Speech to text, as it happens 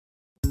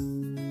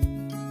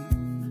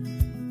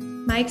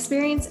My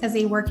experience as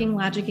a working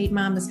LogicGate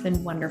mom has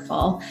been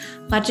wonderful.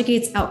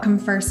 LogicGate's outcome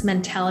first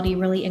mentality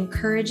really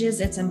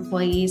encourages its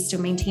employees to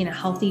maintain a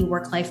healthy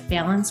work-life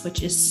balance,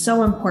 which is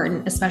so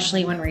important,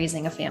 especially when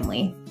raising a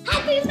family.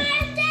 Happy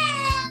birthday!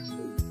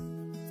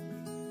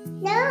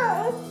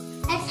 No.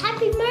 It's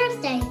happy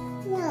birthday.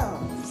 No.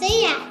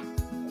 Say that.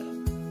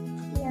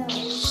 No.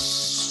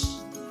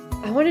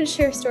 I wanted to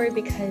share a story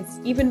because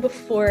even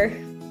before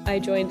I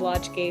joined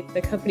LogicGate,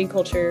 the company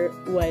culture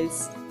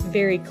was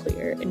very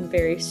clear and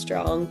very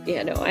strong.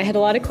 I had a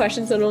lot of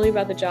questions not only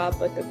about the job,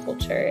 but the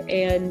culture.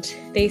 And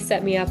they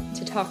set me up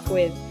to talk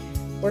with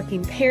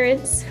working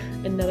parents,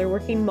 another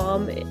working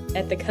mom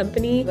at the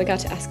company. I got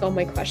to ask all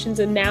my questions,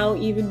 and now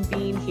even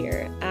being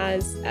here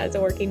as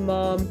a working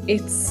mom,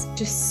 it's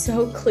just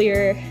so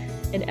clear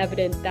and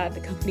evident that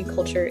the company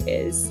culture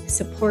is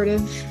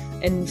supportive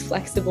and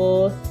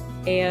flexible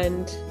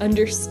and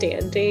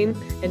understanding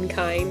and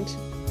kind.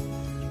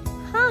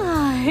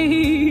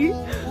 Hi!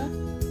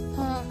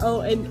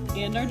 Oh,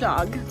 and our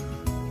dog.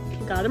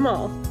 Got them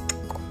all.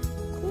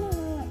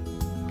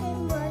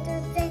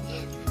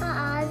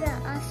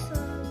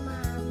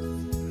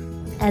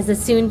 As a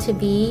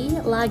soon-to-be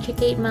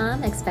LogicGate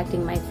mom,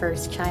 expecting my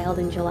first child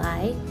in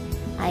July,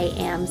 I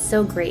am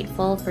so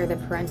grateful for the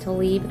parental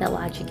leave that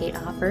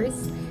LogicGate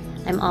offers.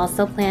 I'm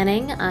also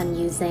planning on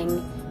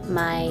using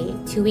my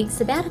 2-week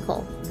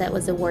sabbatical that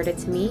was awarded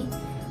to me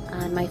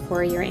on my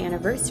 4-year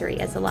anniversary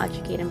as a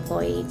LogicGate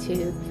employee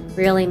to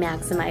really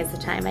maximize the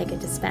time I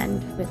get to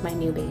spend with my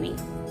new baby.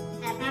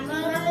 Happy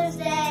Mother's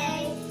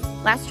Day!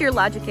 Last year,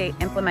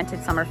 LogicGate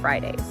implemented Summer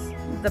Fridays.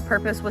 The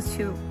purpose was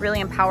to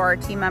really empower our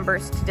team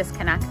members to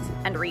disconnect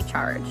and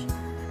recharge,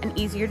 and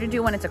easier to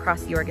do when it's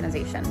across the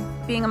organization.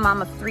 Being a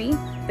mom of 3,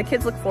 the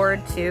kids look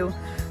forward to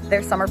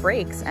their summer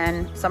breaks,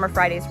 and Summer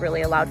Fridays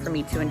really allowed for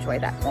me to enjoy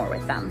that more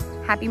with them.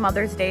 Happy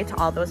Mother's Day to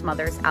all those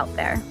mothers out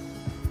there.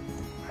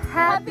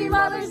 Happy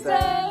Mother's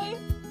Day!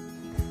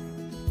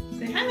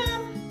 Say hi,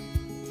 Mom.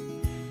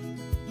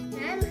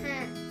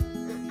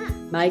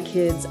 My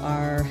kids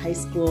are high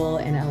school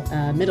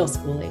and middle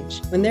school age.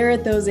 When they're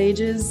at those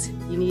ages,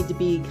 you need to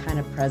be kind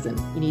of present.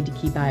 You need to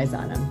keep eyes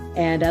on them.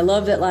 And I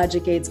love that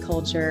LogicGate's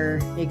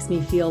culture makes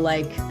me feel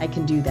like I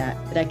can do that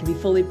I can be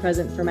fully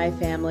present for my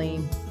family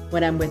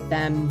when I'm with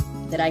them,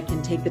 that I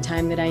can take the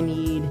time that I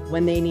need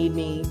when they need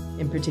me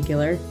in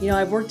particular.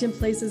 I've worked in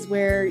places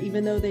where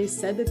even though they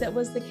said that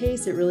was the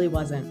case, it really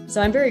wasn't.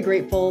 So I'm very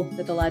grateful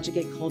that the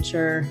LogicGate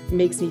culture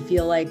makes me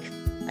feel like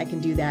I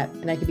can do that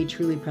and I can be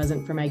truly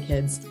present for my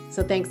kids.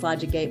 So thanks,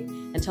 LogicGate.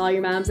 And to all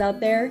your moms out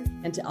there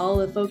and to all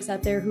the folks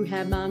out there who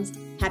have moms,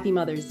 happy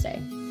Mother's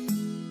Day.